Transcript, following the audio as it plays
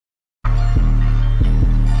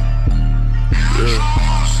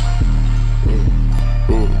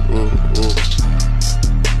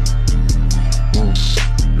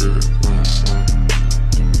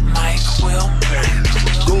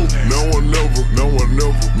never, now or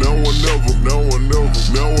never, now or never, now or never,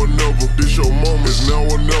 now or never. This your moment, it's now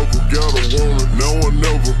or never. Gotta want it, now or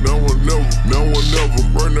never, now or never, now or never.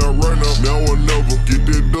 Right now, now or never. Get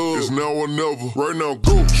that dub, it's now or never. Right now,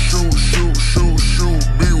 go shoot, shoot, shoot, shoot.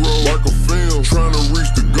 B-roll like a film, trying to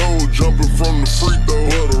reach the goal, jumping from the free throw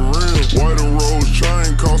of the rim. White and rose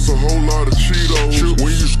chain costs a whole lot of Cheetos.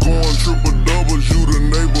 When you scoring triple doubles, you the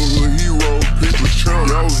neighborhood hero. People's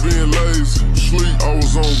champ, I was being lazy, sleep, I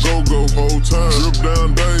was on go-go whole time. Drip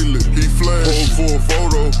down daily, he flashed, posed for a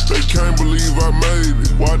photo. They can't believe I made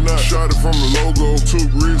it. Why not? Shot it from the logo,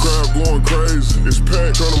 took risks, crowd going crazy. It's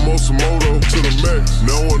packed, turn the Motomoto to the max.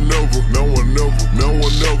 Now or never, now or never, now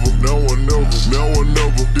or never, now or never, now or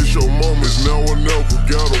never. This your moment, it's now or never.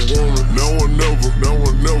 Gotta want it, now or never, now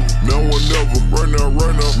or never, now or never. Right now,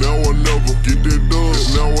 now or never. Get that dub,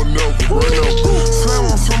 it's now or never. Right now, go. Slam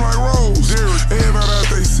on some like Rose, everybody out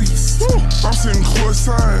they seats. I'm sitting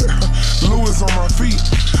courtside, Louis on my feet.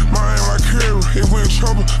 My aim like Curry, if we in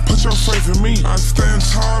trouble, put your faith in me. I stand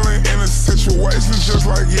tall and in a situation just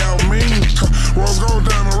like y'all mean. Rose gold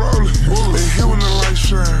down the rolling, they hit when the light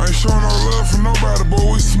shine. I ain't showing no love for nobody, but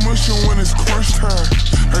we smushing when it's crunch time.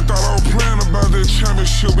 They thought I was playing about that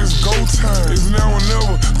championship, it's go time. It's now or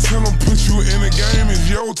never, tell them put you in the game, it's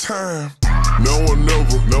your time. Now or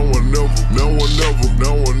never, now or never, now or never,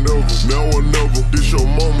 now or never, now or never. This your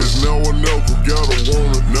moment, it's now or never. Gotta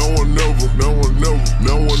want it, now or never, now or never,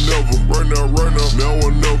 now or never. Right now, now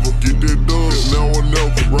or never. Get that dub, it's now or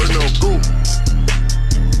never. Right now, go.